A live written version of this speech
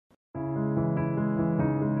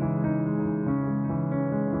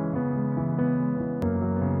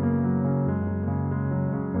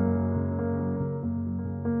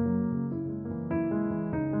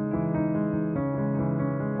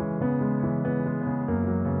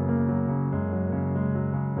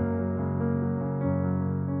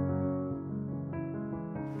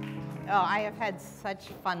Oh, I have had such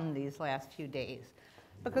fun these last few days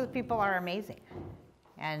because people are amazing.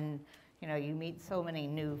 And you know, you meet so many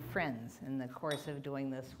new friends in the course of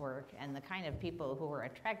doing this work, and the kind of people who are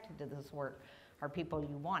attracted to this work are people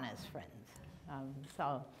you want as friends.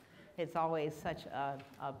 So it's always such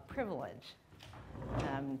a privilege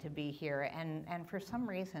to be here. And for some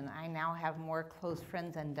reason, I now have more close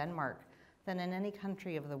friends in Denmark than in any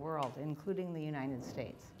country of the world, including the United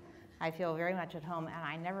States. I feel very much at home, and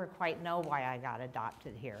I never quite know why I got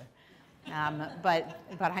adopted here. But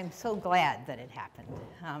I'm so glad that it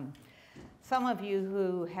happened. Some of you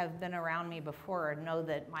who have been around me before know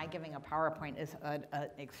that my giving a PowerPoint is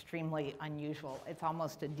extremely unusual. It's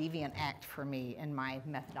almost a deviant act for me in my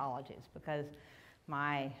methodologies, because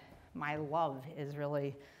my love is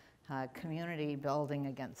really community building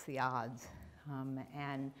against the odds,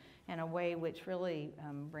 and in a way which really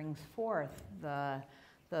brings forth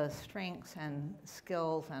the strengths and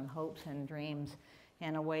skills and hopes and dreams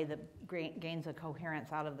in a way that gains a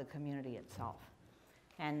coherence out of the community itself.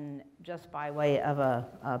 And just by way of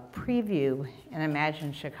a preview in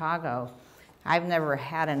Imagine Chicago, I've never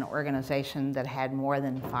had an organization that had more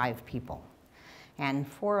than 5 people. And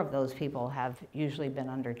 4 of those people have usually been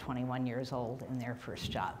under 21 years old in their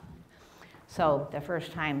first job. So the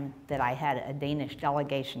first time that I had a Danish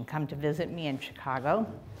delegation come to visit me in Chicago,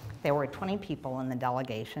 there were 20 people in the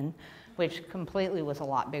delegation, which completely was a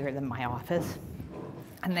lot bigger than my office.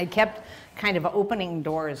 And they kept kind of opening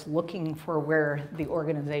doors looking for where the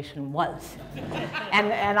organization was.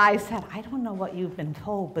 And I said, I don't know what you've been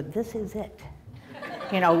told, but this is it.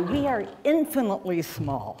 You know, we are infinitely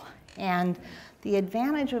small. And the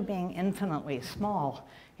advantage of being infinitely small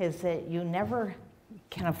is that you never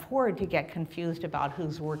can afford to get confused about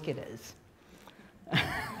whose work it is.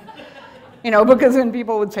 You know, because when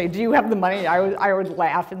people would say, do you have the money? I would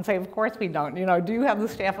laugh and say, of course we don't. You know, do you have the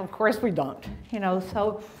staff? Of course we don't. You know,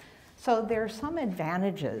 so there are some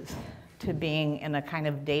advantages to being in a kind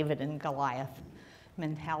of David and Goliath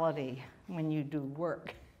mentality when you do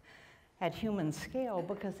work at human scale,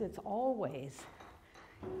 because it's always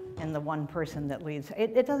in the one person that leads.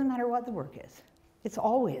 It doesn't matter what the work is. It's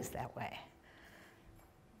always that way.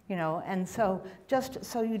 You know, and so just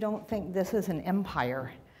so you don't think this is an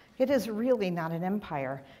empire, it is really not an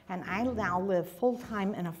empire, and I now live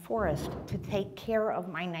full-time in a forest to take care of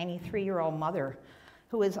my 93-year-old mother,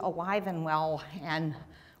 who is alive and well and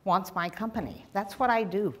wants my company. That's what I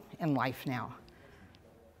do in life now,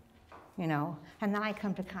 you know? And then I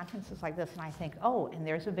come to conferences like this and I think, oh, and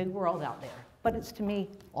there's a big world out there. But it's, to me,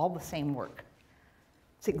 all the same work.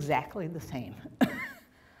 It's exactly the same.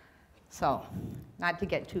 So, not to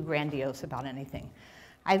get too grandiose about anything.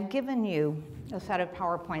 I've given you a set of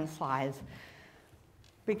PowerPoint slides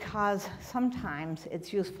because sometimes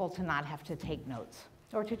it's useful to not have to take notes,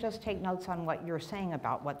 or to just take notes on what you're saying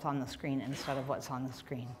about what's on the screen instead of what's on the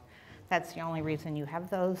screen. That's the only reason you have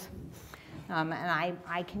those. And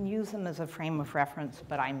I can use them as a frame of reference,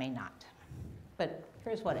 but I may not. But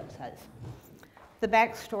here's what it says. The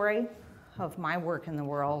backstory of my work in the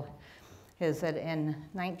world is that in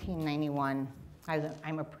 1991,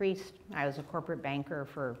 I'm a priest. I was a corporate banker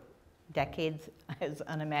for decades, as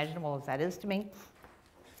unimaginable as that is to me.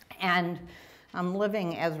 And I'm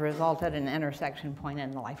living as a result at an intersection point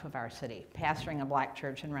in the life of our city, pastoring a black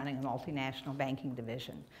church and running a multinational banking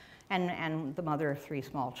division, and the mother of 3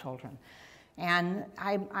 small children. And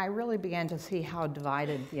I really began to see how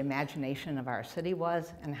divided the imagination of our city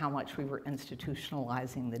was and how much we were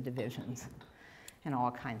institutionalizing the divisions in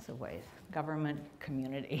all kinds of ways. Government,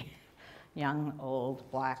 community. Young, old,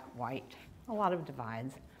 black, white, a lot of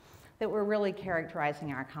divides that were really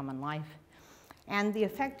characterizing our common life. And the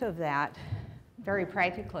effect of that, very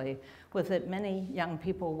practically, was that many young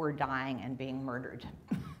people were dying and being murdered.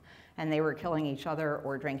 And they were killing each other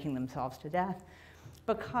or drinking themselves to death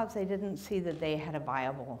because they didn't see that they had a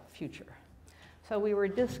viable future. So we were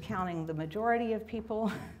discounting the majority of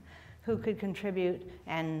people who could contribute,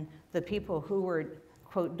 and the people who were,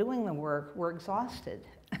 quote, doing the work were exhausted.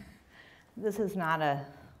 This is not a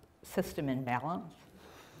system in balance.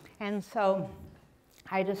 And so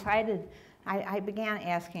I decided, I began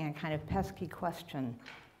asking a kind of pesky question,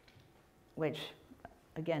 which,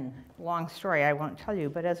 again, long story, I won't tell you,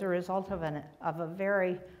 but as a result of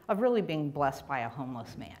really being blessed by a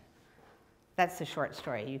homeless man. That's the short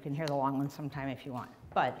story. You can hear the long one sometime if you want.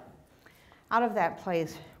 But out of that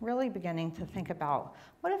place, really beginning to think about,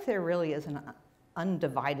 what if there really is an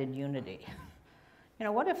undivided unity? You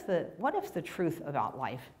know, what if the truth about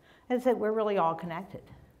life is that we're really all connected?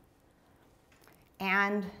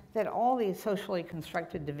 And that all these socially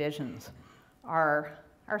constructed divisions are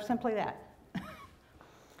simply that.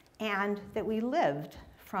 and that we lived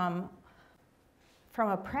from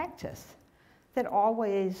a practice that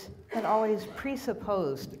always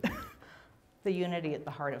presupposed the unity at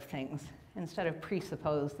the heart of things instead of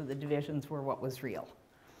presupposed that the divisions were what was real.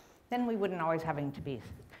 Then we wouldn't always having to be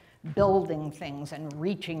building things and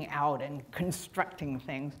reaching out and constructing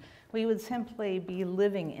things. We would simply be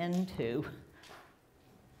living into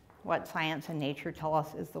what science and nature tell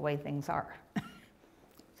us is the way things are.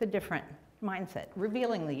 It's a different mindset,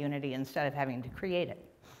 revealing the unity instead of having to create it.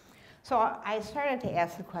 So I started to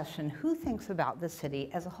ask the question, who thinks about the city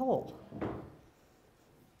as a whole?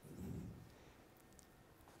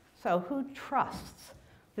 So who trusts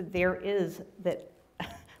that that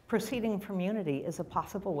proceeding from unity is a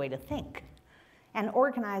possible way to think and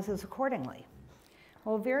organizes accordingly?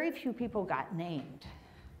 Well, very few people got named,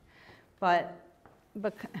 but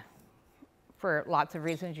for lots of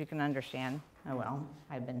reasons you can understand. Oh well,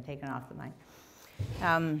 I've been taken off the mic.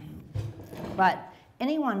 But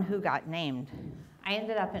anyone who got named, I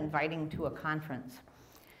ended up inviting to a conference,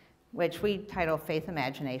 which we title Faith,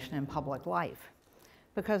 Imagination, and Public Life,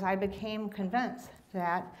 because I became convinced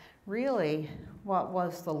that really what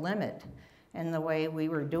was the limit in the way we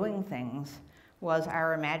were doing things was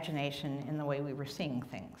our imagination in the way we were seeing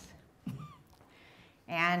things.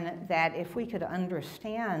 And that if we could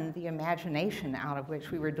understand the imagination out of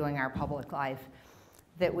which we were doing our public life,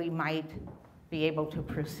 that we might be able to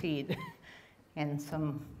proceed in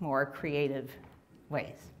some more creative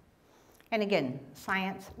ways. And again,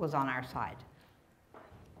 science was on our side.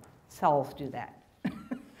 Cells do that.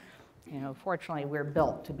 You know, fortunately, we're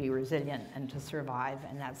built to be resilient and to survive,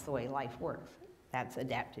 and that's the way life works. That's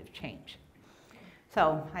adaptive change.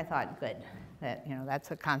 So I thought, good, that, you know,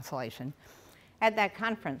 that's a consolation. At that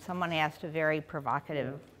conference, someone asked a very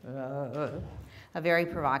provocative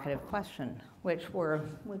question, which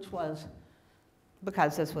was,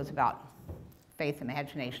 because this was about faith,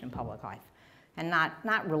 imagination, and public life, and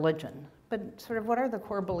not religion, but sort of what are the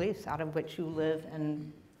core beliefs out of which you live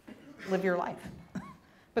and live your life?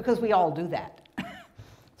 Because we all do that.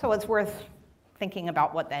 So it's worth thinking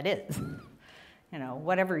about what that is, you know,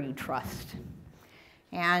 whatever you trust.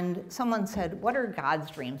 And someone said, what are God's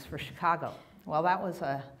dreams for Chicago? Well, that was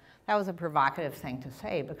a provocative thing to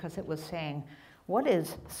say, because it was saying, what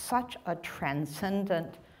is such a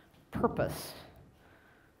transcendent purpose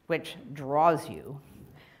which draws you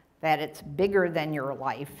that it's bigger than your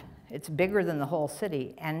life, it's bigger than the whole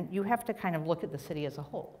city, and you have to kind of look at the city as a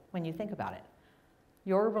whole when you think about it.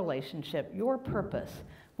 Your relationship, your purpose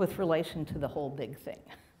with relation to the whole big thing.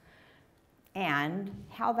 And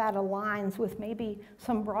how that aligns with maybe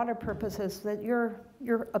some broader purposes that you're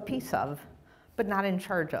a piece of, but not in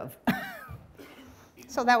charge of.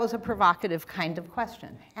 So that was a provocative kind of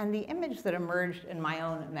question. And the image that emerged in my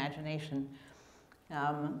own imagination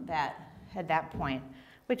that at that point,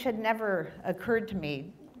 which had never occurred to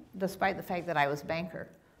me, despite the fact that I was a banker,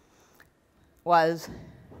 was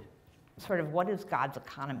sort of, what is God's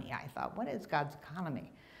economy? I thought, what is God's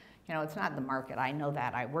economy? You know, it's not the market. I know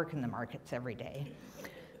that. I work in the markets every day.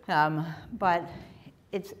 But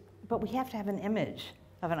we have to have an image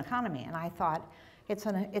of an economy. And I thought, it's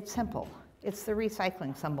simple. It's the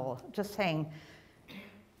recycling symbol, just saying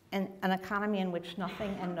an economy in which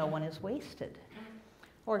nothing and no one is wasted.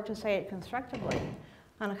 Or to say it constructively,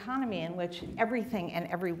 an economy in which everything and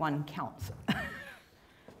everyone counts.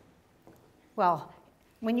 Well,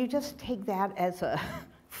 when you just take that as a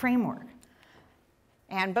framework,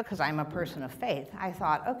 and because I'm a person of faith, I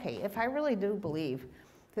thought, okay, if I really do believe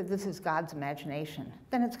that this is God's imagination,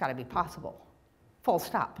 then it's got to be possible. Full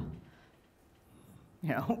stop. You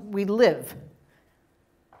know, we live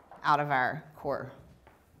out of our core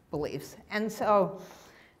beliefs. And so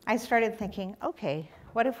I started thinking, okay,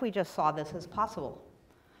 what if we just saw this as possible?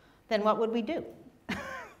 Then what would we do?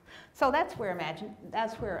 So that's where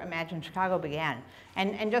Imagine Chicago began.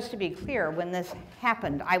 And just to be clear, when this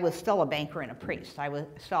happened, I was still a banker and a priest. I was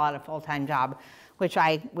still at a full-time job, which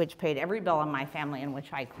paid every bill in my family, and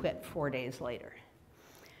which I quit 4 days later.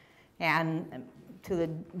 And to the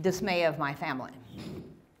dismay of my family.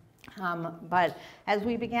 But as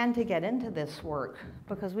we began to get into this work,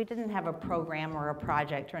 because we didn't have a program or a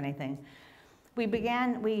project or anything,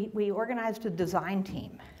 we organized a design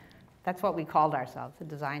team. That's what we called ourselves, a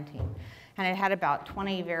design team. And it had about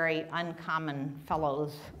 20 very uncommon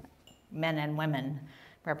fellows, men and women,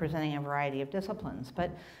 representing a variety of disciplines.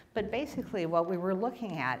 But basically what we were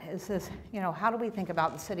looking at is this, you know, how do we think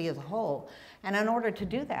about the city as a whole? And in order to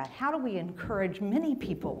do that, how do we encourage many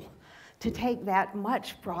people to take that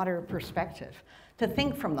much broader perspective, to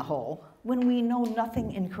think from the whole, when we know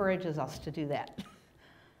nothing encourages us to do that?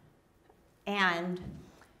 And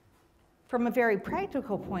from a very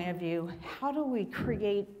practical point of view, how do we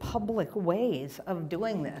create public ways of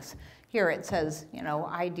doing this? Here it says, you know,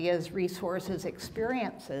 ideas, resources,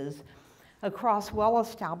 experiences across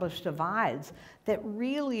well-established divides that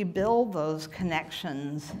really build those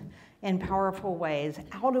connections in powerful ways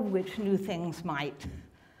out of which new things might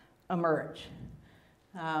emerge.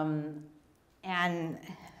 And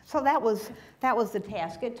so that was the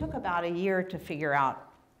task. It took about a year to figure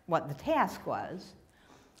out what the task was,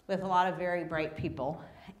 with a lot of very bright people.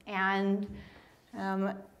 And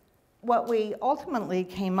what we ultimately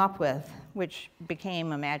came up with, which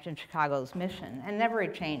became Imagine Chicago's mission, and never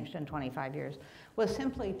had changed in 25 years, was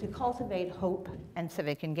simply to cultivate hope and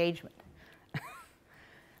civic engagement.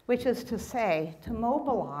 Which is to say, to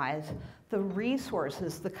mobilize the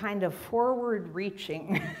resources, the kind of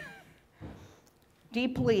forward-reaching,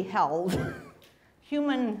 deeply held,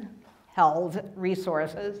 human-held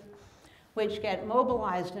resources which get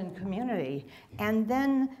mobilized in community, and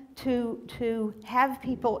then to have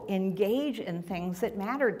people engage in things that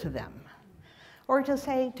mattered to them. Or to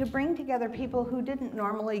say, to bring together people who didn't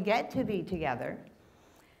normally get to be together,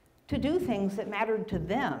 to do things that mattered to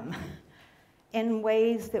them in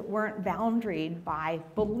ways that weren't boundaried by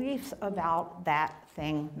beliefs about that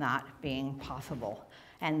thing not being possible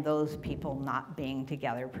and those people not being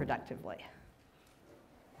together productively.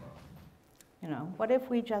 You know, what if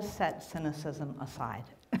we just set cynicism aside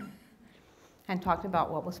and talked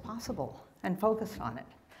about what was possible and focused on it?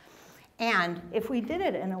 And if we did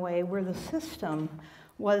it in a way where the system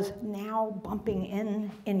was now bumping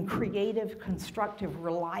in creative, constructive,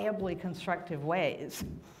 reliably constructive ways,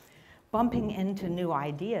 bumping into new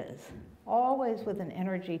ideas, always with an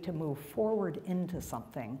energy to move forward into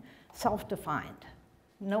something self-defined.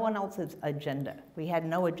 No one else's agenda. We had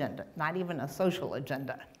no agenda, not even a social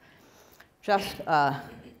agenda. Just a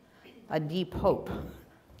deep hope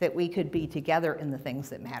that we could be together in the things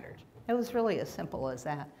that mattered. It was really as simple as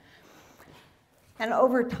that. And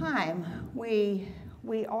over time, we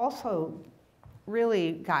also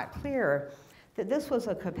really got clear that this was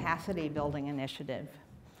a capacity building initiative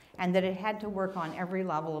and that it had to work on every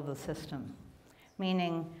level of the system.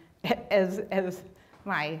 Meaning, as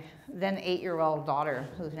my then 8-year-old daughter,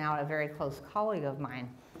 who's now a very close colleague of mine,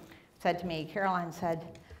 said to me, Caroline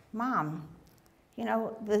said, Mom, you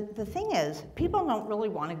know, the thing is, people don't really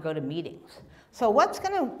want to go to meetings. So what's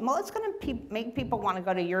gonna make people want to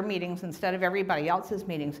go to your meetings instead of everybody else's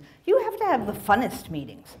meetings? You have to have the funnest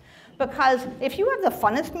meetings. Because if you have the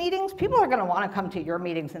funnest meetings, people are gonna want to come to your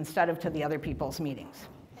meetings instead of to the other people's meetings.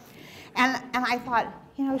 And I thought,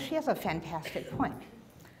 you know, she has a fantastic point.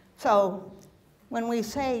 So when we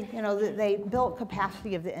say, you know, that they built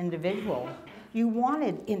capacity of the individual, you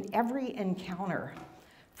wanted in every encounter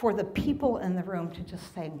for the people in the room to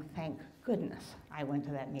just say, thank goodness I went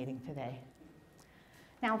to that meeting today.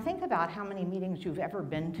 Now think about how many meetings you've ever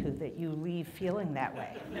been to that you leave feeling that way.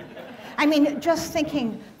 I mean, just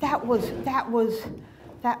thinking that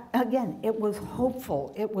again, it was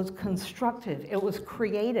hopeful, it was constructive, it was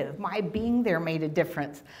creative. My being there made a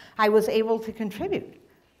difference. I was able to contribute.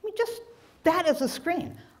 I mean, just that as a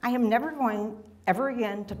screen. I am never going ever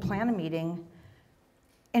again to plan a meeting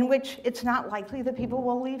in which it's not likely that people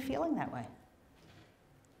will leave feeling that way.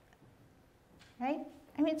 Right?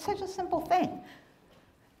 I mean, it's such a simple thing.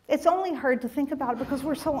 It's only hard to think about it because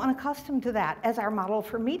we're so unaccustomed to that as our model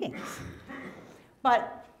for meetings.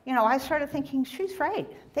 But, you know, I started thinking, she's right.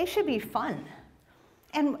 They should be fun.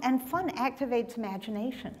 And fun activates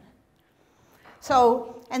imagination.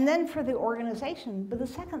 So, and then for the organization, but the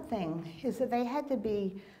second thing is that they had to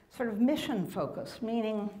be sort of mission focused,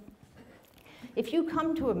 meaning if you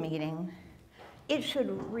come to a meeting, it should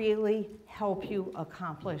really help you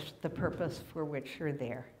accomplish the purpose for which you're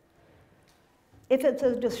there. If it's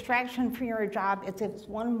a distraction for your job, if it's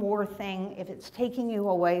one more thing, if it's taking you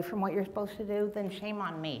away from what you're supposed to do, then shame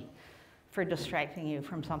on me for distracting you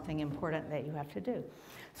from something important that you have to do.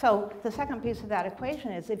 So the second piece of that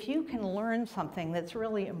equation is if you can learn something that's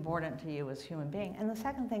really important to you as a human being, and the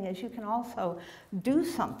second thing is you can also do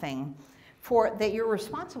something that you're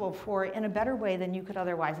responsible for in a better way than you could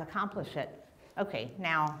otherwise accomplish it. Okay,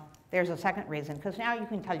 now there's a second reason, because now you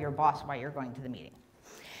can tell your boss why you're going to the meeting.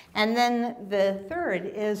 And then the third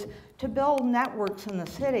is to build networks in the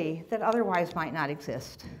city that otherwise might not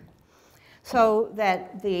exist. So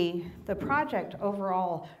that the project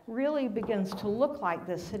overall really begins to look like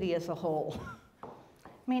the city as a whole.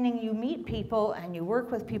 Meaning you meet people and you work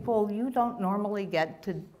with people you don't normally get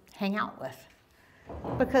to hang out with.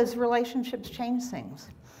 Because relationships change things.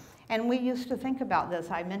 And we used to think about this.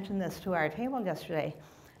 I mentioned this to our table yesterday.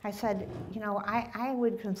 I said, you know, I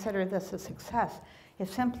would consider this a success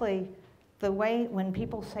if simply the way when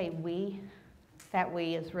people say we, that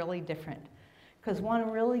we is really different. Because one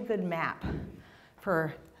really good map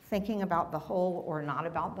for thinking about the whole or not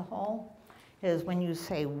about the whole is when you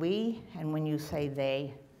say we and when you say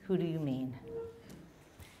they, who do you mean?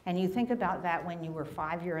 And you think about that when you were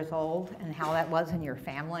 5 years old and how that was in your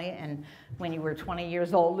family, and when you were 20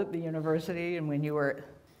 years old at the university, and when you were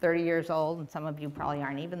 30 years old, and some of you probably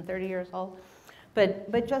aren't even 30 years old.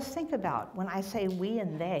 But just think about when I say we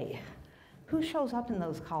and they, who shows up in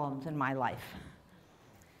those columns in my life?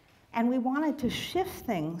 And we wanted to shift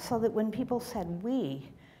things so that when people said we,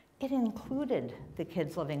 it included the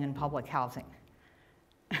kids living in public housing.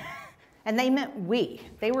 And they meant we.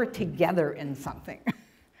 They were together in something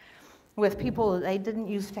with people they didn't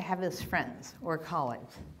used to have as friends or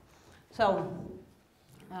colleagues. So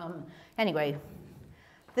anyway,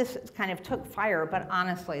 this kind of took fire, but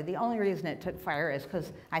honestly, the only reason it took fire is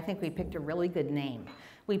because I think we picked a really good name.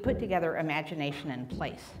 We put together imagination in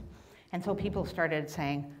place. And so people started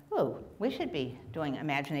saying, oh, we should be doing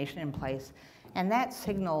imagination in place. And that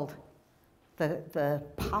signaled the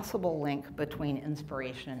possible link between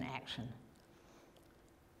inspiration and action.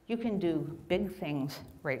 You can do big things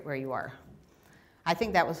right where you are. I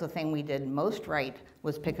think that was the thing we did most right,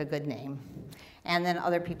 was pick a good name. And then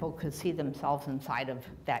other people could see themselves inside of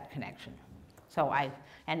that connection. So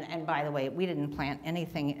and by the way, we didn't plant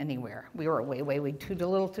anything anywhere. We were way too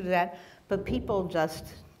little to do that. But people just,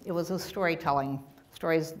 it was a storytelling,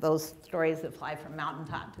 those stories that fly from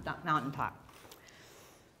mountaintop to mountaintop.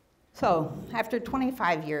 So after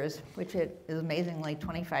 25 years, which it is amazingly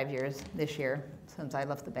 25 years this year since I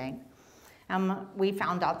left the bank, we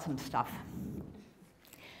found out some stuff.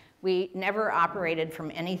 We never operated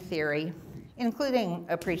from any theory, including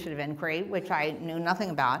appreciative inquiry, which I knew nothing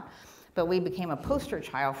about, but we became a poster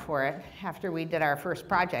child for it after we did our first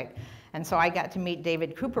project. And so I got to meet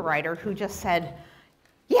David Cooperrider, who just said,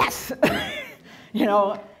 yes, you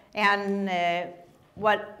know, and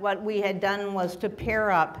what we had done was to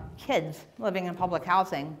pair up kids living in public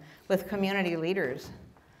housing with community leaders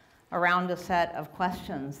around a set of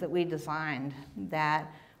questions that we designed that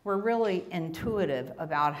were really intuitive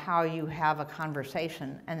about how you have a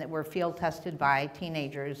conversation, and that were field tested by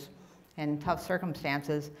teenagers in tough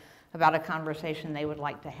circumstances about a conversation they would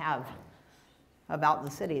like to have about the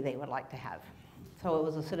city they would like to have. So it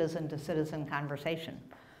was a citizen-to-citizen conversation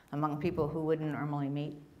among people who wouldn't normally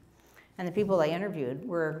meet. And the people they interviewed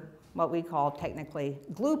were what we call technically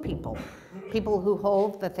glue people, people who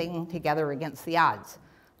hold the thing together against the odds.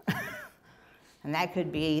 And that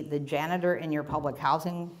could be the janitor in your public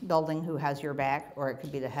housing building who has your back, or it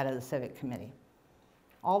could be the head of the civic committee.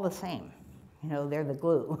 All the same, you know, they're the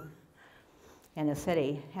glue in a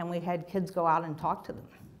city. And we had kids go out and talk to them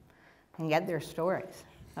and get their stories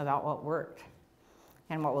about what worked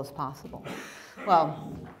and what was possible.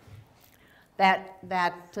 Well,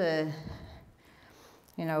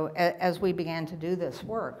 you know, as we began to do this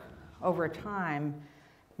work, over time,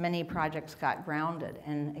 many projects got grounded.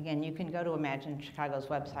 And again, you can go to Imagine Chicago's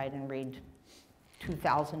website and read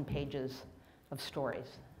 2,000 pages of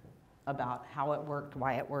stories about how it worked,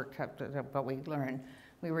 why it worked, what we learned.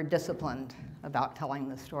 We were disciplined about telling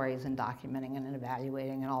the stories and documenting and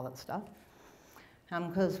evaluating and all that stuff,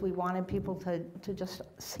 because we wanted people to just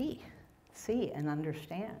see and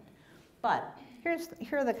understand. But here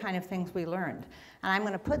are the kind of things we learned. And I'm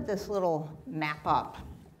going to put this little map up.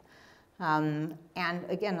 And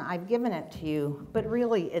again, I've given it to you, but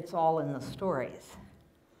really it's all in the stories.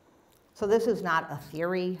 So this is not a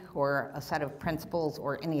theory or a set of principles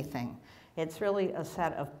or anything. It's really a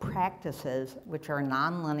set of practices which are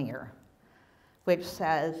nonlinear, which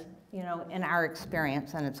says, you know, in our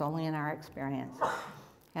experience, and it's only in our experience,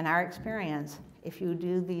 if you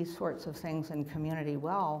do these sorts of things in community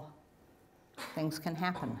well, things can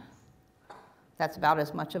happen. That's about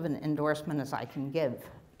as much of an endorsement as I can give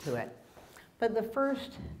to it. But the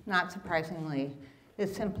first, not surprisingly,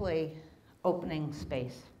 is simply opening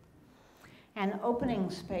space. And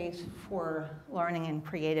opening space for learning and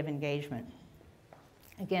creative engagement.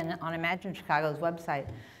 Again, on Imagine Chicago's website,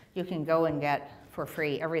 you can go and get for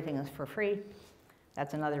free. Everything is for free.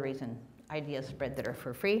 That's another reason ideas spread that are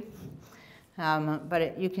for free.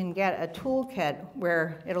 But you can get a toolkit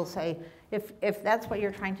where it'll say, if that's what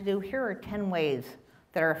you're trying to do, here are 10 ways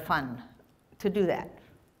that are fun to do that.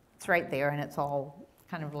 It's right there, and it's all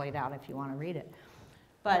kind of laid out if you want to read it.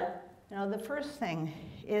 But you know, the first thing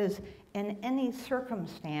is, in any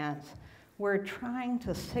circumstance, we're trying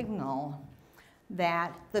to signal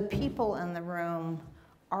that the people in the room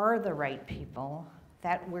are the right people,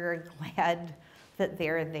 that we're glad that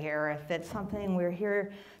they're there, that we're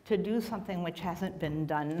here to do something which hasn't been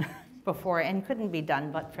done before and couldn't be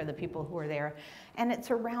done but for the people who are there. And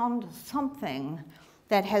it's around something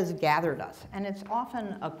that has gathered us. And it's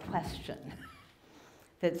often a question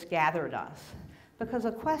that's gathered us, because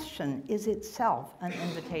a question is itself an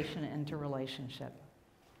invitation into relationship.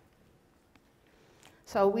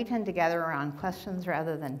 So we tend to gather around questions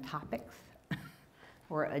rather than topics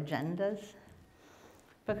or agendas,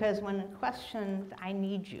 because when a question, I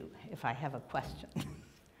need you if I have a question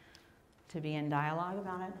to be in dialogue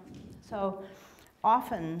about it. So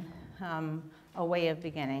often a way of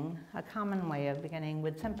beginning, a common way of beginning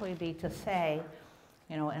would simply be to say,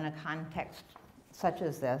 in a context such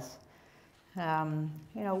as this,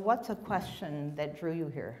 what's a question that drew you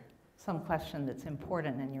here? Some question that's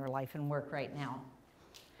important in your life and work right now.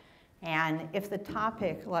 And if the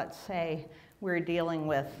topic, let's say, we're dealing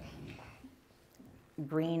with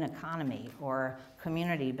green economy or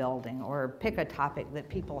community building, or pick a topic that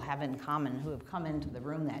people have in common who have come into the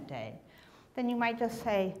room that day, then you might just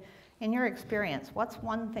say, in your experience, what's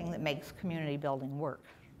one thing that makes community building work?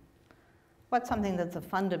 What's something that's a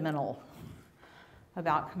fundamental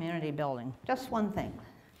about community building? Just one thing.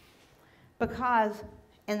 Because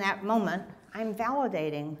in that moment, I'm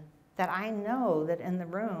validating that I know that in the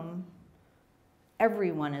room,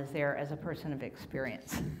 everyone is there as a person of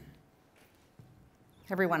experience.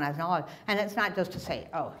 Everyone has knowledge. And it's not just to say,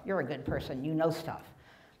 oh, you're a good person, you know stuff.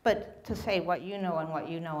 But to say what you know and what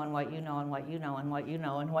you know and what you know and what you know and what you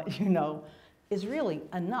know and what you know is really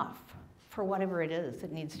enough for whatever it is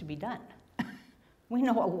that needs to be done. We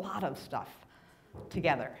know a lot of stuff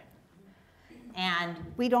together. And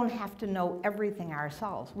we don't have to know everything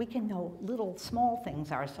ourselves. We can know little small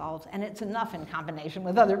things ourselves, and it's enough in combination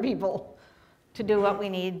with other people to do what we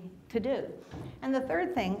need to do. And the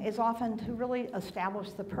third thing is often to really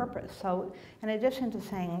establish the purpose. So in addition to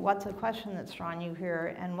saying what's a question that's drawn you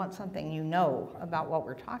here and what's something you know about what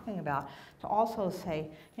we're talking about, to also say,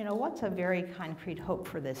 what's a very concrete hope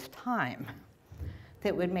for this time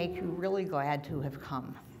that would make you really glad to have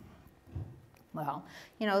come? Well,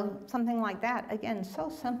 something like that, again, so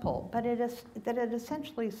simple, but it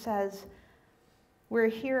essentially says we're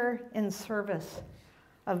here in service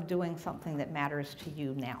of doing something that matters to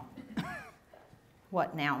you now.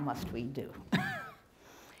 What now must we do?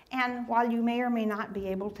 And while you may or may not be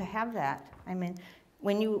able to have that,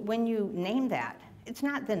 when you name that, it's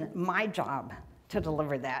not then my job to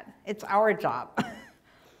deliver that. It's our job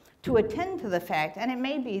to attend to the fact, and it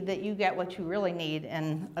may be that you get what you really need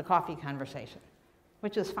in a coffee conversation,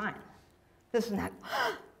 which is fine. This is not,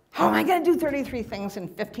 how am I going to do 33 things in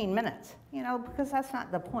 15 minutes? Because that's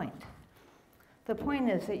not the point. The point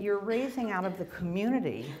is that you're raising out of the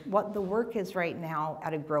community what the work is right now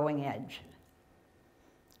at a growing edge.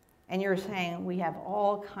 And you're saying we have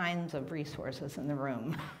all kinds of resources in the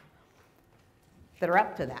room that are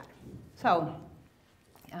up to that. So,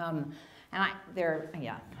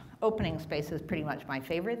 opening space is pretty much my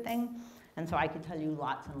favorite thing. And so I could tell you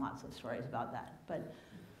lots and lots of stories about that. But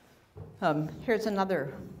here's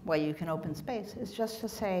another way you can open space, is just to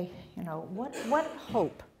say, what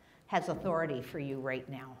hope has authority for you right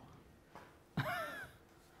now?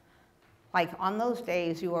 Like on those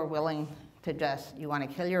days you are willing to you want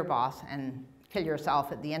to kill your boss and kill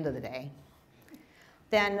yourself at the end of the day,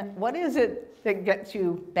 then what is it that gets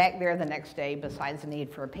you back there the next day besides the need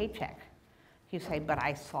for a paycheck? You say, but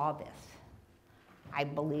I saw this. I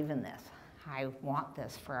believe in this. I want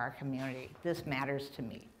this for our community. This matters to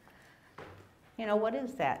me. What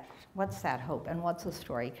is that? What's that hope? And what's the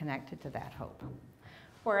story connected to that hope?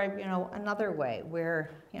 Or, another way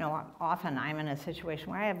where, often I'm in a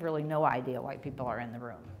situation where I have really no idea why people are in the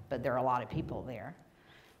room, but there are a lot of people there.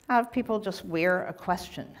 A lot of people just wear a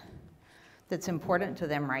question that's important to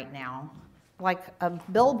them right now, like a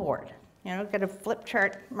billboard. Get a flip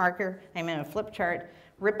chart marker, a flip chart,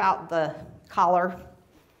 rip out the collar,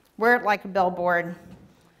 wear it like a billboard.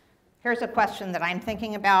 Here's a question that I'm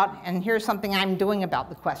thinking about, and here's something I'm doing about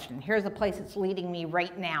the question. Here's a place it's leading me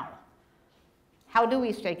right now. How do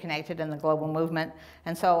we stay connected in the global movement?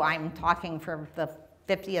 And so I'm talking for the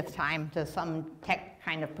 50th time to some tech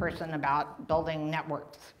kind of person about building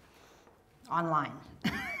networks online.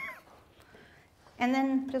 And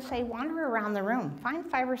then just say, wander around the room. Find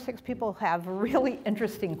 5 or 6 people who have really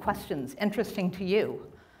interesting questions, interesting to you.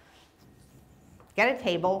 Get a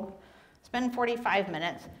table, spend 45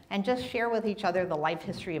 minutes, and just share with each other the life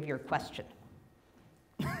history of your question.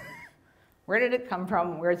 Where did it come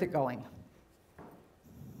from? Where is it going?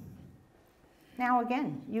 Now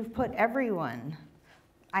again, you've put everyone.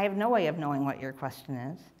 I have no way of knowing what your question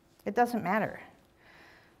is. It doesn't matter.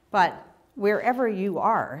 But wherever you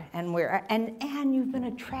are, and you've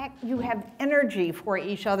been you have energy for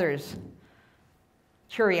each other's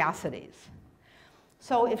curiosities.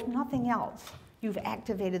 So if nothing else, you've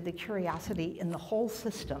activated the curiosity in the whole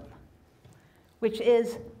system, which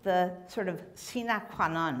is the sort of sine qua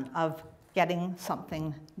non of getting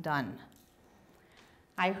something done.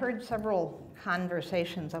 I heard several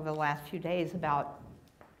conversations over the last few days about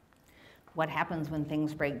what happens when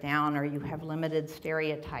things break down, or you have limited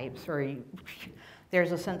stereotypes, or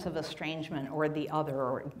there's a sense of estrangement, or the other,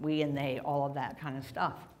 or we and they, all of that kind of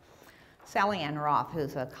stuff. Sally Ann Roth,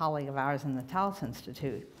 who's a colleague of ours in the Taos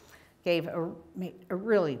Institute, gave a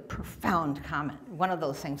really profound comment. One of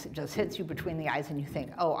those things that just hits you between the eyes and you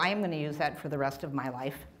think, oh, I am going to use that for the rest of my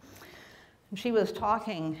life. And she was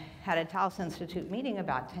talking at a Taos Institute meeting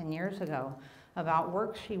about 10 years ago about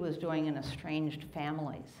work she was doing in estranged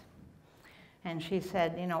families. And she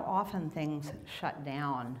said, you know, often things shut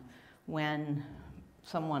down when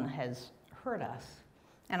someone has hurt us,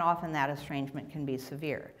 and often that estrangement can be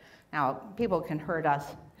severe. Now, people can hurt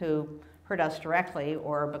us who hurt us directly,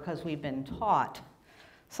 or because we've been taught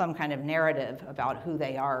some kind of narrative about who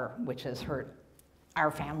they are, which has hurt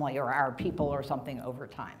our family or our people or something over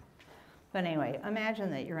time. But anyway,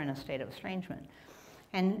 imagine that you're in a state of estrangement.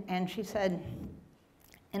 And she said,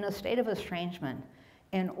 in a state of estrangement,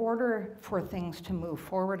 in order for things to move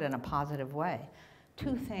forward in a positive way,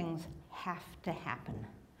 two things have to happen.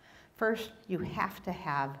 First, you have to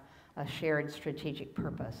have a shared strategic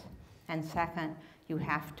purpose. And second, you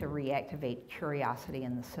have to reactivate curiosity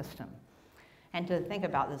in the system. And to think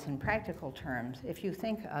about this in practical terms, if you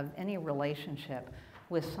think of any relationship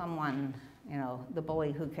with someone, you know, the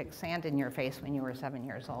bully who kicked sand in your face when you were 7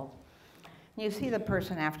 years old, you see the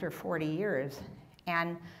person after 40 years,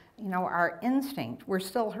 and you know, our instinct, we're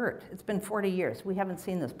still hurt. It's been 40 years. We haven't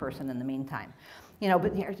seen this person in the meantime. You know,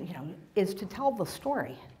 but is to tell the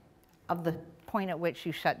story of the point at which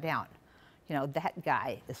you shut down. You know, that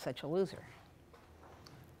guy is such a loser.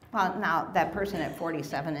 Well, now, that person at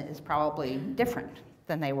 47 is probably different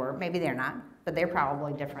than they were. Maybe they're not, but they're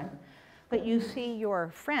probably different. But you see your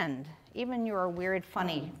friend, even your weird,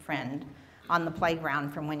 funny friend, on the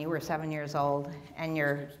playground from when you were 7 years old, and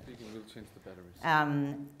your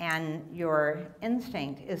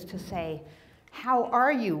instinct is to say, how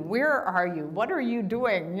are you? Where are you? What are you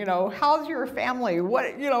doing? You know, how's your family?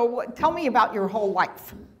 Tell me about your whole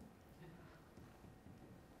life.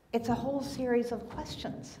 It's a whole series of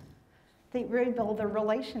questions that rebuild a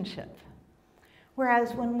relationship.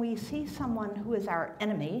 Whereas when we see someone who is our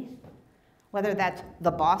enemy, whether that's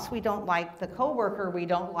the boss we don't like, the coworker we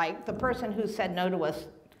don't like, the person who said no to us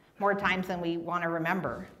more times than we want to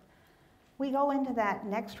remember, we go into that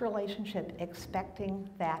next relationship expecting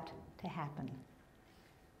that to happen.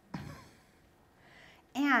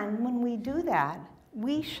 And when we do that,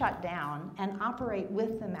 we shut down and operate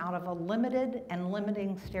with them out of a limited and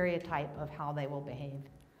limiting stereotype of how they will behave.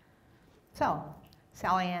 So,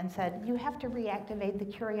 Sally Ann said, you have to reactivate the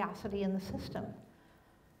curiosity in the system.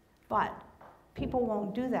 But people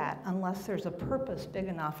won't do that unless there's a purpose big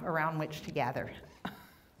enough around which to gather.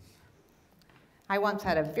 I once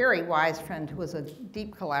had a very wise friend who was a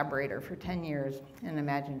deep collaborator for 10 years in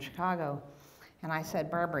Imagine Chicago. And I said,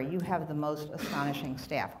 Barbara, you have the most astonishing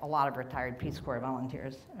staff. A lot of retired Peace Corps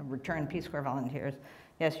volunteers, returned Peace Corps volunteers.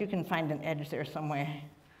 Yes, you can find an edge there somewhere.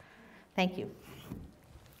 Thank you.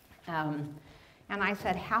 And I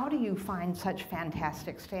said, how do you find such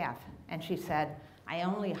fantastic staff? And she said, I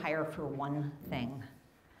only hire for one thing.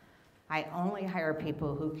 I only hire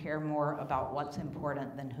people who care more about what's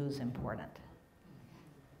important than who's important.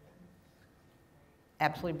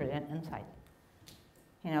 Absolutely brilliant insight.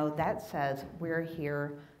 You know, that says we're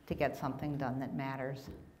here to get something done that matters.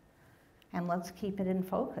 And let's keep it in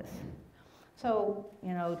focus. So,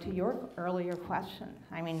 you know, to your earlier question,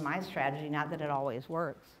 I mean, my strategy, not that it always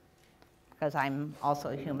works, because I'm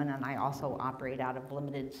also human and I also operate out of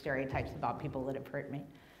limited stereotypes about people that have hurt me,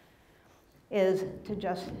 is to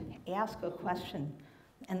just ask a question.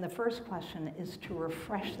 And the first question is to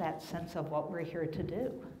refresh that sense of what we're here to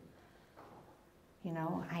do. You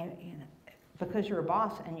know, because you're a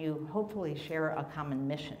boss and you hopefully share a common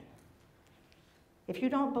mission. If you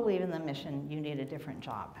don't believe in the mission, you need a different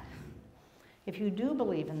job. If you do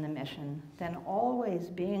believe in the mission, then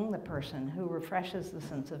always being the person who refreshes the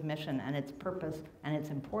sense of mission and its purpose and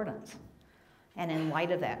its importance, and in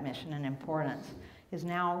light of that mission and importance, is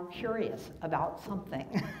now curious about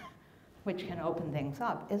something which can open things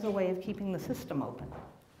up, is a way of keeping the system open.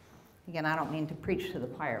 Again, I don't mean to preach to the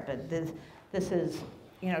choir, but this is,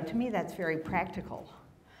 you know, to me that's very practical.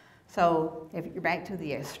 So if you're back to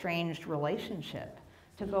the estranged relationship,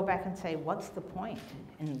 to go back and say, what's the point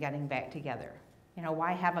in getting back together? You know,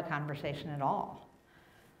 why have a conversation at all?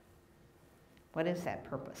 What is that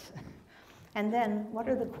purpose? And then, what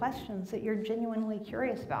are the questions that you're genuinely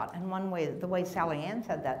curious about? And one way, the way Sally Ann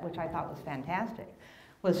said that, which I thought was fantastic,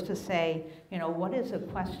 was to say, you know, what is a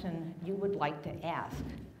question you would like to ask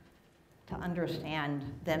to understand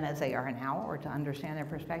them as they are now, or to understand their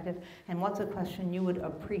perspective? And what's a question you would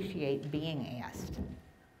appreciate being asked?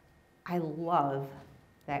 I love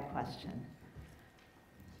that question.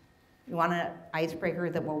 You want an icebreaker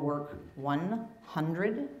that will work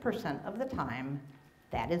 100% of the time?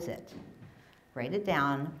 That is it. Write it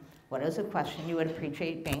down. What is a question you would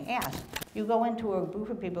appreciate being asked? You go into a group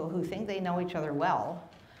of people who think they know each other well,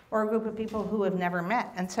 or a group of people who have never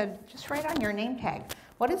met, and said, just write on your name tag,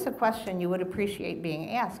 what is a question you would appreciate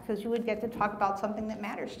being asked? Because you would get to talk about something that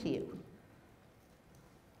matters to you.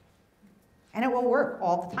 And it will work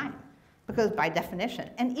all the time, because by definition,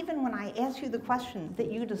 and even when I ask you the question that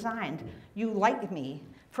you designed, you like me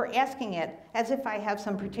for asking it as if I have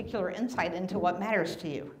some particular insight into what matters to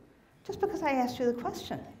you. Just because I asked you the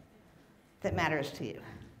question that matters to you.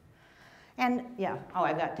 And yeah, oh,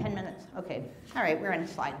 I've got 10 minutes. Okay, all right, we're on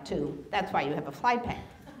slide 2. That's why you have a slide pen.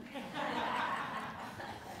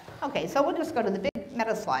 Okay, so we'll just go to the big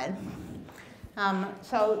meta slide.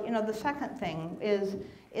 So, you know, the second thing is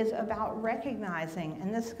about recognizing,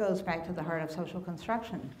 and this goes back to the heart of social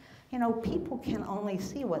construction, you know, people can only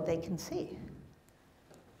see what they can see.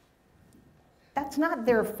 That's not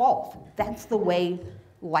their fault. That's the way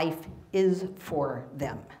life is for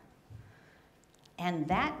them. And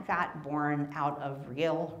that got born out of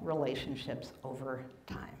real relationships over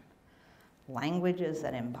time. Languages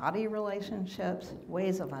that embody relationships,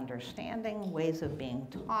 ways of understanding, ways of being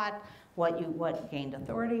taught, what gained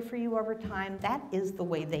authority for you over time, that is the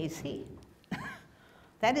way they see.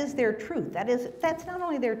 That is their truth. That's not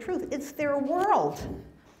only their truth, it's their world.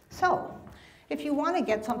 So, if you want to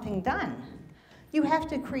get something done, you have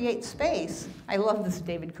to create space. I love this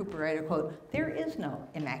David Cooper writer quote, there is no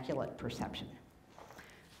immaculate perception.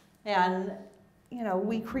 And, you know,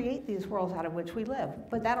 we create these worlds out of which we live.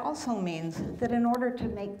 But that also means that in order to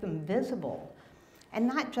make them visible, and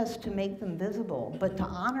not just to make them visible, but to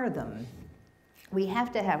honor them, we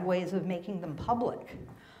have to have ways of making them public,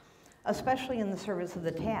 especially in the service of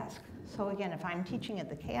the task. So again, if I'm teaching at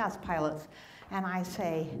the Chaos Pilots, and I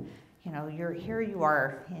say, you know, here you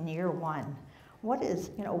are in year 1,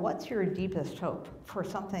 what's your deepest hope for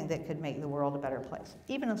something that could make the world a better place?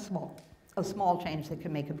 Even a small change that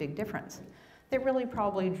could make a big difference. That really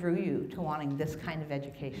probably drew you to wanting this kind of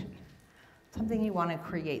education. Something you want to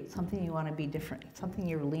create, something you want to be different, something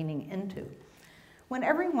you're leaning into. When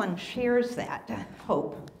everyone shares that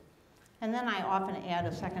hope, and then I often add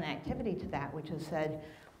a second activity to that, which is said,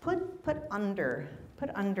 put under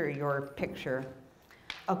your picture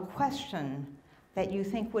a question that you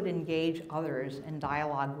think would engage others in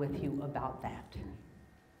dialogue with you about that.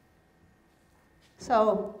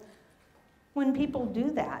 So, when people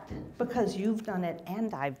do that, because you've done it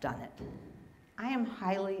and I've done it, I am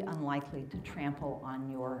highly unlikely to trample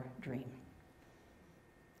on your dream.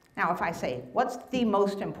 Now, if I say, what's the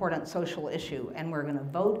most important social issue, and we're going to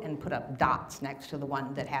vote and put up dots next to the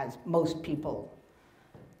one that has most people,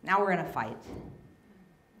 now we're going to fight.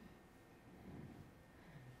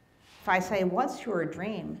 If I say, what's your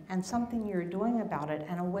dream, and something you're doing about it,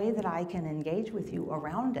 and a way that I can engage with you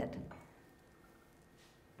around it,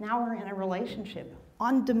 now we're in a relationship,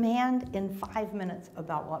 on demand in 5 minutes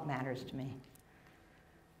about what matters to me.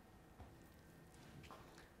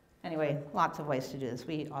 Anyway, lots of ways to do this.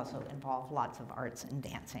 We also involve lots of arts and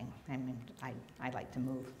dancing. I mean, I like to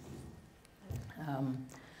move.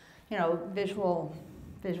 You know, visual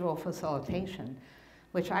facilitation,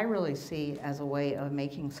 which I really see as a way of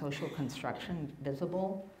making social construction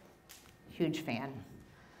visible. Huge fan.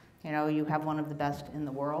 You know, you have one of the best in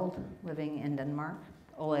the world living in Denmark,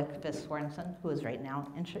 Oleg Viswarenson, who is right now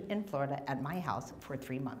in Florida at my house for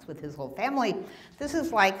 3 months with his whole family. This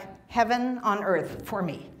is like heaven on earth for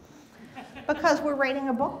me, because we're writing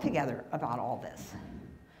a book together about all this.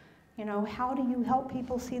 You know, how do you help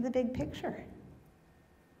people see the big picture?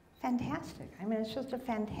 Fantastic. I mean, it's just a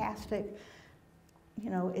fantastic,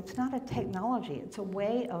 you know, it's not a technology, it's a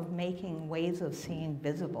way of making ways of seeing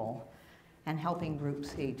visible and helping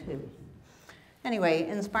groups see too. Anyway,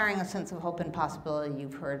 inspiring a sense of hope and possibility,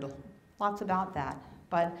 you've heard lots about that.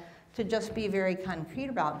 But to just be very concrete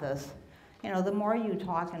about this, you know, the more you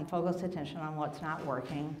talk and focus attention on what's not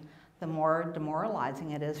working, the more demoralizing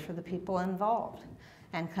it is for the people involved.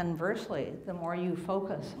 And conversely, the more you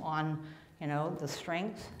focus on, you know, the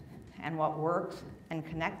strengths and what works and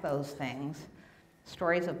connect those things,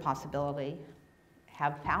 Stories of possibility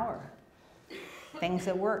have power. Things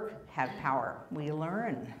that work have power. We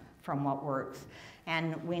learn from what works.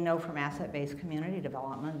 And we know from asset-based community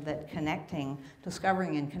development that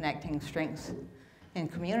discovering and connecting strengths in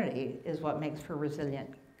community is what makes for resilient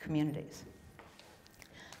communities.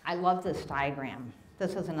 I love this diagram.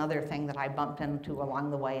 This is another thing that I bumped into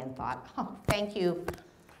along the way and thought, oh, thank you.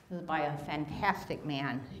 This is by a fantastic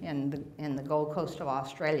man in the Gold Coast of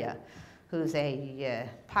Australia, who's a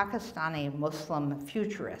Pakistani Muslim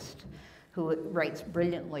futurist who writes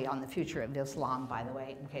brilliantly on the future of Islam, by the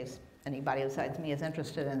way, in case anybody besides me is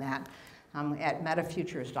interested in that, at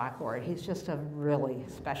metafutures.org. He's just a really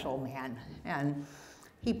special man. And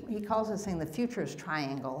he calls this thing the futures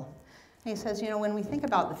triangle. And he says, you know, when we think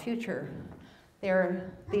about the future, there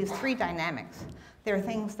are these three dynamics. There are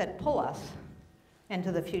things that pull us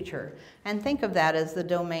into the future. And think of that as the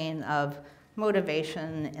domain of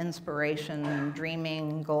motivation, inspiration,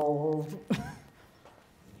 dreaming, goals.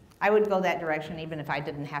 I would go that direction even if I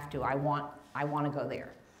didn't have to. I want to go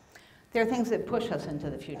there. There are things that push us into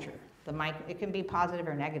the future. It can be positive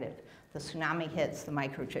or negative. The tsunami hits, the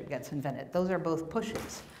microchip gets invented. Those are both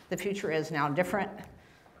pushes. The future is now different.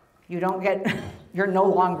 You're no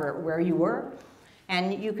longer where you were,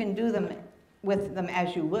 and you can do them with them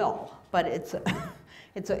as you will, but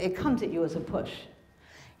it comes at you as a push.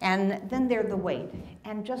 And then there's the weight.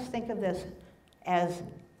 And just think of this as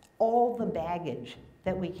all the baggage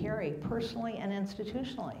that we carry personally and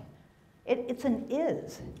institutionally. It's an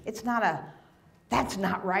is. It's not a, that's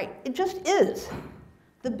not right. It just is.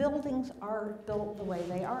 The buildings are built the way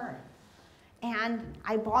they are. And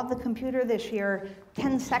I bought the computer this year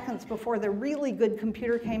 10 seconds before the really good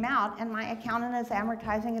computer came out, and my accountant is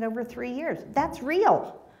amortizing it over 3 years. That's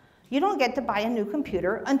real. You don't get to buy a new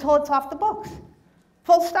computer until it's off the books.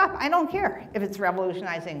 Full stop. I don't care if it's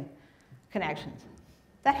revolutionizing connections.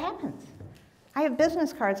 That happens. I have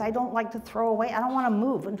business cards I don't like to throw away. I don't want to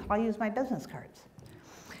move until I use my business cards.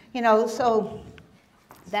 You know, so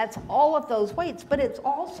that's all of those weights, but it's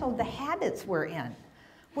also the habits we're in.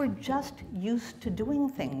 We're just used to doing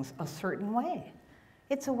things a certain way.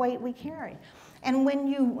 It's a weight we carry. And when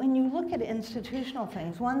you look at institutional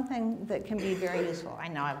things, one thing that can be very useful, I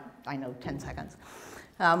know 10 seconds.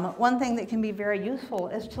 One thing that can be very useful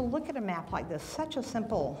is to look at a map like this, such a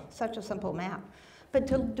simple map, but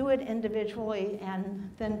to do it individually and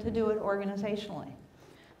then to do it organizationally.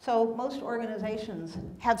 So most organizations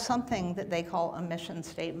have something that they call a mission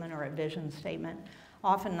statement or a vision statement,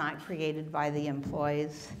 often not created by the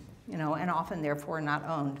employees, you know, and often therefore not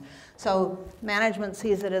owned. So management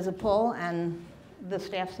sees it as a pull and the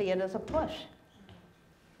staff see it as a push.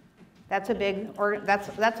 That's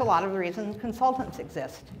that's a lot of the reasons consultants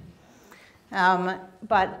exist.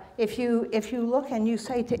 But if you look and you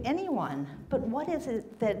say to anyone, but what is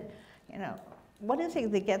it that, you know, what is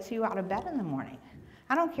it that gets you out of bed in the morning?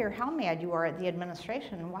 I don't care how mad you are at the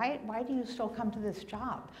administration, why do you still come to this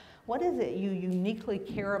job? What is it you uniquely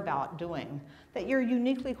care about doing that you're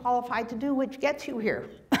uniquely qualified to do, which gets you here?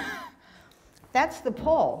 That's the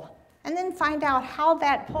pull. And then find out how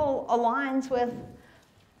that pull aligns with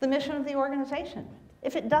the mission of the organization.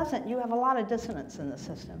 If it doesn't, you have a lot of dissonance in the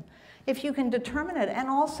system. If you can determine it and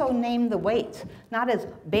also name the weights, not as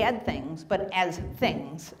bad things, but as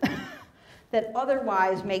things that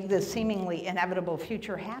otherwise make this seemingly inevitable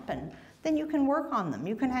future happen, then you can work on them,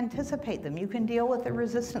 you can anticipate them, you can deal with the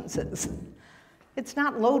resistances. It's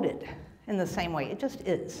not loaded in the same way, it just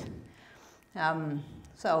is.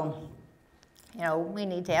 So, you know, we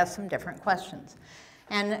need to ask some different questions.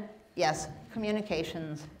 And yes,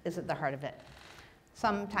 communications is at the heart of it.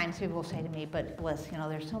 Sometimes people will say to me, but Bliss, you know,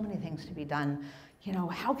 there's so many things to be done. You know,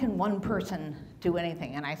 how can one person do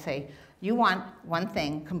anything? And I say, you want one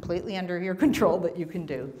thing completely under your control that you can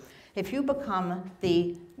do. If you become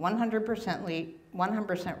the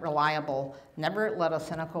 100% reliable, never let a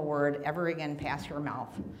cynical word ever again pass your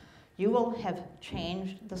mouth, you will have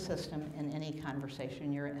changed the system in any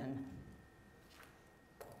conversation you're in.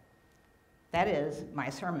 That is my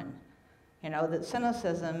sermon. You know, that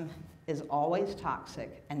cynicism is always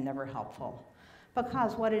toxic and never helpful.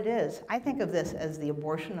 Because what it is, I think of this as the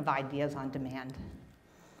abortion of ideas on demand.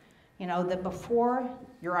 You know, that before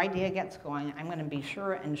your idea gets going, I'm going to be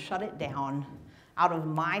sure and shut it down out of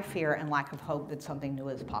my fear and lack of hope that something new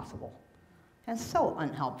is possible. And it's so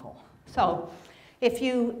unhelpful. So if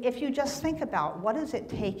you just think about what does it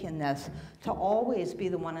take in this to always be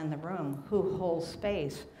the one in the room who holds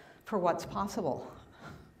space for what's possible,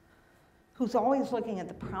 who's always looking at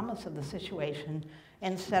the promise of the situation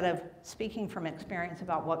instead of speaking from experience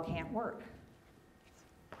about what can't work.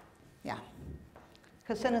 Yeah.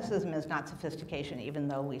 because cynicism is not sophistication, even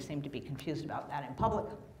though we seem to be confused about that in public.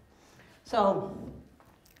 So,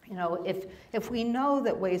 you know, if we know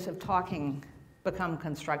that ways of talking become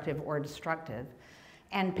constructive or destructive,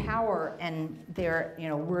 and power and their, you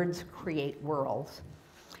know, words create worlds,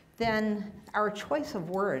 then our choice of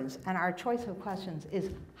words and our choice of questions is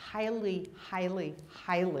highly, highly,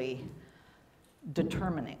 highly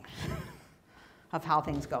determining of how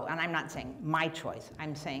things go. And I'm not saying my choice,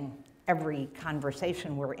 I'm saying every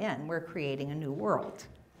conversation we're in, we're creating a new world.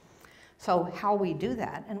 So how we do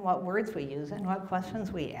that and what words we use and what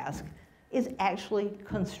questions we ask is actually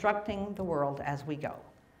constructing the world as we go.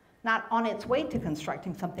 Not on its way to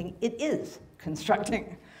constructing something, it is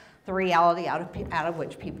constructing the reality out of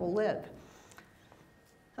which people live.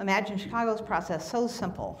 Imagine Chicago's process, so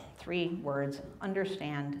simple. 3 words: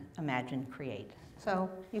 understand, imagine, create. So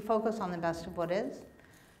you focus on the best of what is,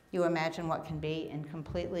 you imagine what can be in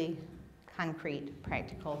completely concrete,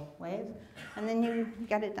 practical ways, and then you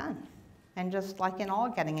get it done. And just like in all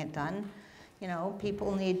getting it done, you know,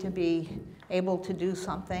 people need to be able to do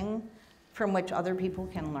something from which other people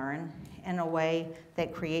can learn in a way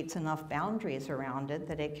that creates enough boundaries around it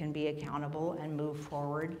that it can be accountable and move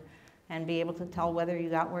forward and be able to tell whether you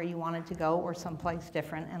got where you wanted to go or someplace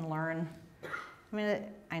different and learn. I mean,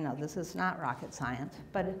 I know this is not rocket science,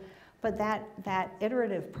 but that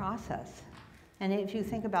iterative process, and if you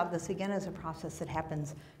think about this again as a process that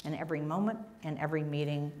happens in every moment, in every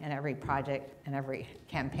meeting, in every project, in every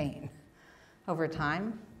campaign, over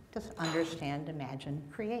time, just understand, imagine,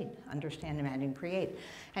 create. Understand, imagine, create.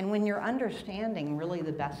 And when you're understanding really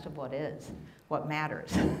the best of what is, what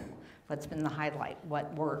matters, what's been the highlight,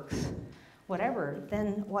 what works, whatever,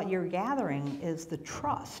 then what you're gathering is the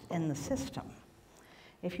trust in the system.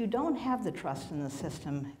 If you don't have the trust in the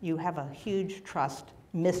system, you have a huge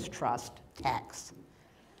mistrust tax,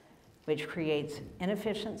 which creates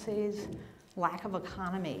inefficiencies, lack of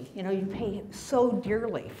economy. You know, you pay so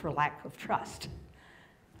dearly for lack of trust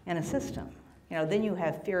in a system. You know, then you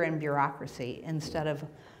have fear and bureaucracy instead of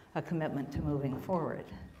a commitment to moving forward.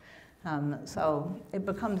 So it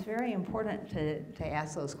becomes very important to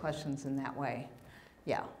ask those questions in that way.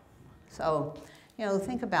 Yeah. So, you know,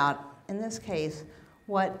 think about, in this case,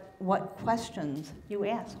 what questions you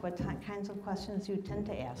ask, what kinds of questions you tend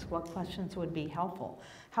to ask, what questions would be helpful.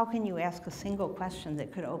 How can you ask a single question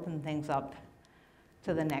that could open things up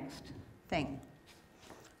to the next thing?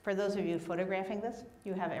 For those of you photographing this,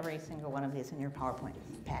 you have every single one of these in your PowerPoint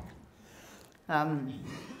pack. I'm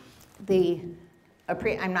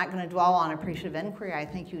not going to dwell on appreciative inquiry. I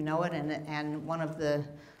think you know it, and one of the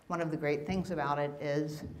great things about it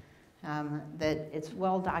is that it's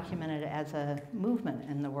well documented as a movement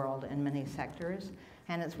in the world in many sectors,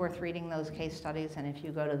 and it's worth reading those case studies. And if you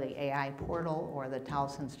go to the AI portal or the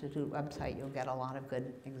Taos Institute website, you'll get a lot of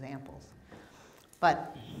good examples.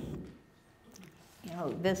 But you know,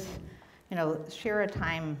 this, you know, share a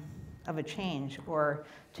time of a change, or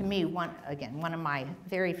to me, one of my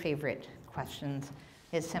very favorite questions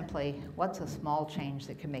is simply, what's a small change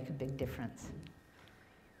that can make a big difference?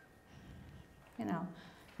 You know,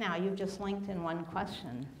 now you've just linked in one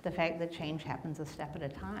question the fact that change happens a step at a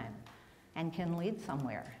time and can lead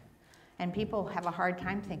somewhere. And people have a hard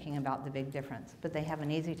time thinking about the big difference, but they have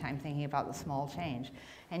an easy time thinking about the small change.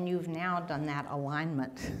 And you've now done that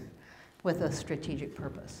alignment with a strategic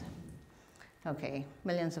purpose. Okay,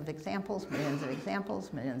 millions of examples, millions of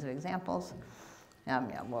examples, millions of examples.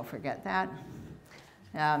 Yeah, we'll forget that.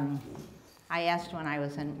 I asked when I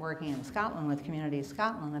was working in Scotland with Communities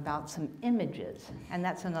Scotland about some images, and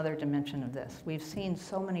that's another dimension of this. We've seen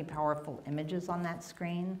so many powerful images on that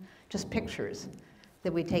screen, just pictures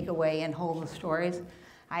that we take away and hold the stories.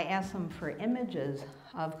 I asked them for images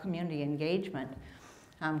of community engagement,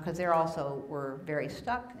 because they also were very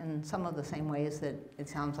stuck in some of the same ways that it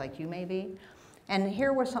sounds like you may be. And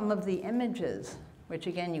here were some of the images, which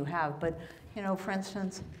again you have, but you know, for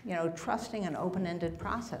instance, you know, trusting an open-ended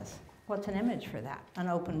process. What's an image for that? An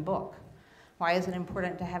open book. Why is it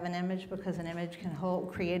important to have an image? Because an image can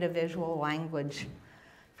create a visual language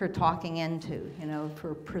for talking into, you know,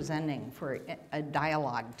 for presenting, for a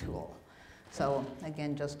dialogue tool. So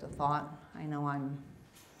again, just a thought. I know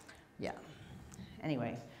yeah.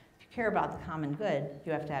 Anyway, if you care about the common good,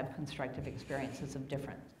 you have to have constructive experiences of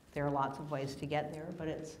difference. There are lots of ways to get there, but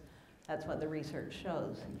that's what the research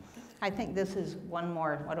shows. I think this is one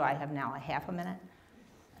more, what do I have now, a half a minute?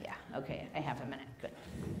 Yeah, okay, a half a minute, good.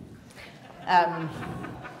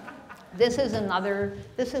 This is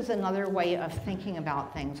another way of thinking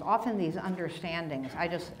about things. Often these understandings,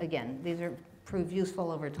 again, these prove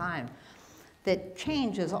useful over time. that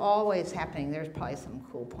change is always happening. There's probably some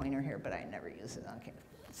cool pointer here, but I never use it. Okay.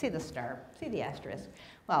 See the star, see the asterisk.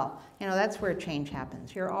 Well, you know, that's where change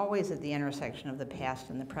happens. You're always at the intersection of the past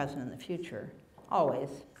and the present and the future, always,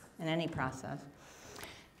 in any process.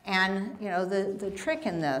 And, you know, the trick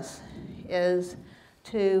in this is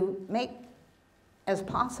to make as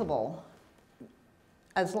possible,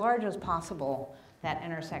 as large as possible, that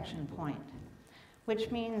intersection point, which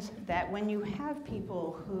means that when you have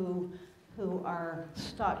people who are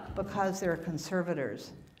stuck because they're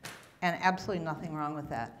conservators, and absolutely nothing wrong with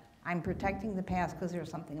that. I'm protecting the past because there's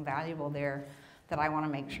something valuable there that I want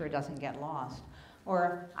to make sure doesn't get lost.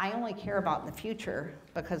 Or I only care about the future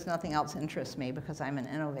because nothing else interests me because I'm an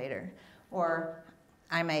innovator. Or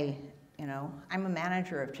I'm a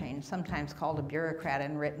manager of change, sometimes called a bureaucrat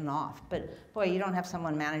and written off. But boy, you don't have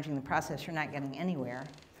someone managing the process, you're not getting anywhere.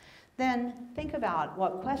 Then think about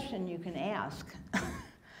what question you can ask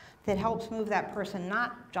that helps move that person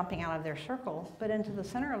not jumping out of their circle, but into the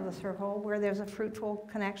center of the circle where there's a fruitful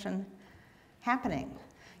connection happening.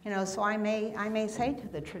 You know, so I may say to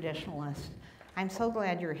the traditionalist, I'm so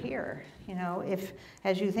glad you're here. You know, if,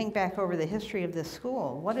 as you think back over the history of this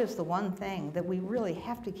school, what is the one thing that we really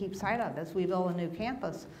have to keep sight of as we build a new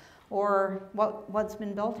campus, or what's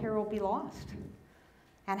been built here will be lost?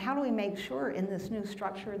 And how do we make sure in this new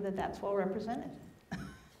structure that that's well represented?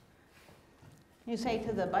 You say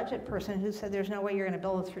to the budget person who said there's no way you're going to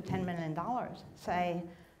build this for $10 million,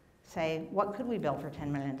 say, what could we build for $10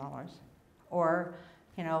 million? Or,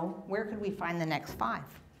 you know, where could we find the next 5?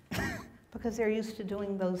 Because they're used to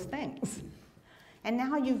doing those things. And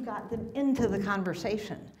now you've got them into the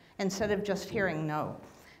conversation instead of just hearing no.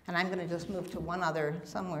 And I'm going to just move to one other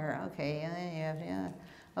somewhere. Okay, yeah.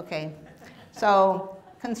 Okay, so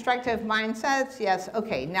constructive mindsets, yes.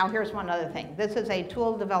 Okay, now here's one other thing. This is a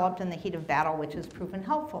tool developed in the heat of battle, which has proven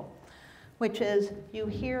helpful, which is you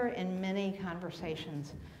hear in many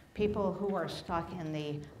conversations people who are stuck in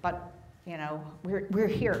the, but, you know, we're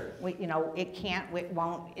here. You know, it can't, it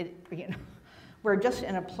won't, you know, we're just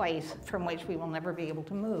in a place from which we will never be able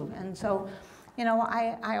to move. And so, you know,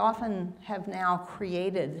 I often have now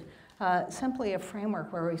created simply a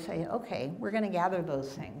framework where we say, okay, we're going to gather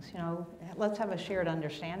those things. You know, let's have a shared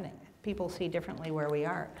understanding. People see differently where we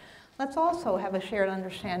are. Let's also have a shared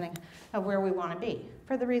understanding of where we want to be,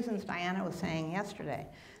 for the reasons Diana was saying yesterday,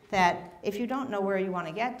 that if you don't know where you want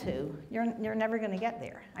to get to, you're never going to get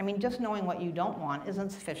there. I mean, just knowing what you don't want isn't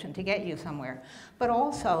sufficient to get you somewhere. But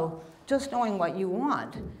also, just knowing what you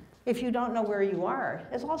want, if you don't know where you are,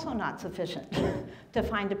 is also not sufficient to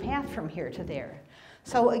find a path from here to there.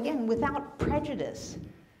 So again, without prejudice,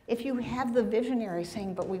 if you have the visionary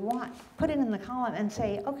saying, but we want, put it in the column and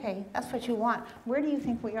say, okay, that's what you want. Where do you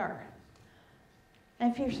think we are?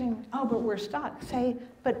 And if you're saying, oh, but we're stuck, say,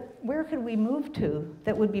 but where could we move to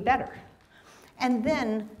that would be better? And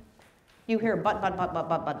then you hear but.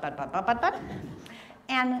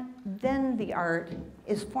 And then the art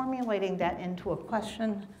is formulating that into a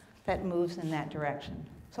question that moves in that direction.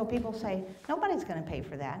 So people say, nobody's going to pay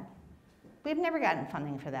for that. We've never gotten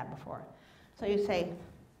funding for that before. So you say,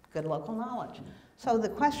 good local knowledge. So the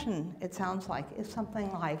question, it sounds like, is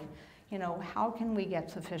something like, you know, how can we get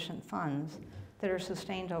sufficient funds that are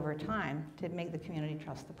sustained over time to make the community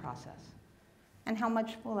trust the process? And how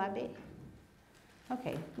much will that be?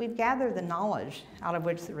 Okay, we've gathered the knowledge out of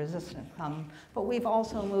which the resistance comes, but we've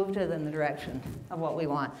also moved it in the direction of what we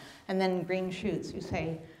want. And then green shoots, you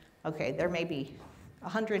say, okay, there may be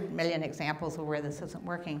 100 million examples of where this isn't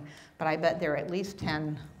working, but I bet there are at least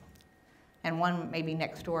 10, and one maybe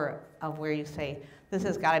next door of where you say, this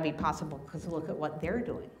has got to be possible because look at what they're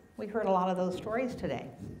doing. We heard a lot of those stories today.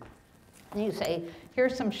 And you say,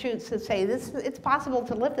 here's some shoots that say, it's possible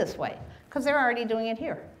to live this way, because they're already doing it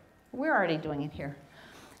here. We're already doing it here.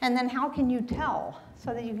 And then how can you tell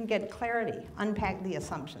so that you can get clarity, unpack the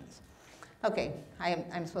assumptions? Okay,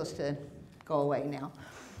 I'm supposed to go away now.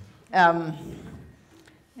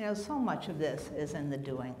 You know, so much of this is in the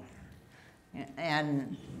doing.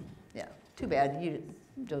 And yeah, too bad,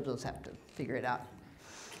 you'll just have to figure it out.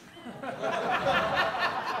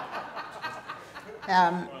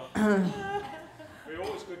 It's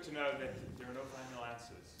always good to know that there are no final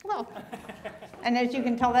answers. Well, and as you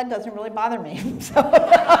can tell, that doesn't really bother me. So.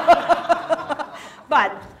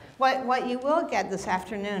 But what you will get this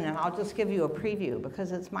afternoon, and I'll just give you a preview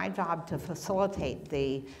because it's my job to facilitate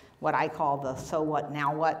what I call the so what,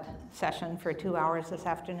 now what session for 2 hours this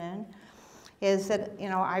afternoon, is that, you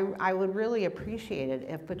know, I would really appreciate it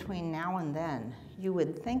if between now and then you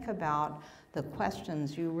would think about the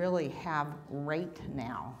questions you really have right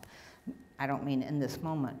now. I don't mean in this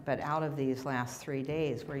moment, but out of these last 3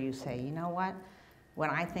 days where you say, you know what, when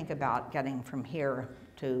I think about getting from here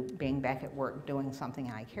to being back at work doing something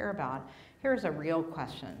I care about, here's a real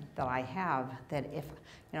question that I have that if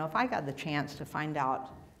I got the chance to find out,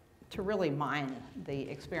 to really mine the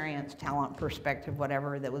experience, talent, perspective,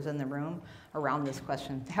 whatever that was in the room around this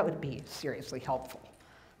question, that would be seriously helpful.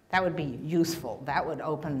 That would be useful. That would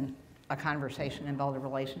open a conversation and build a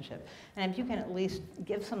relationship. And if you can at least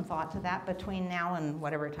give some thought to that between now and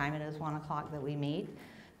whatever time it is, 1 o'clock that we meet,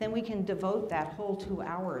 then we can devote that whole 2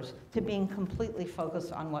 hours to being completely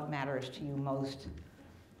focused on what matters to you most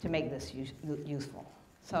to make this useful.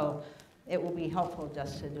 So it will be helpful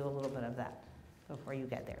just to do a little bit of that before you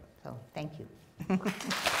get there. So thank you.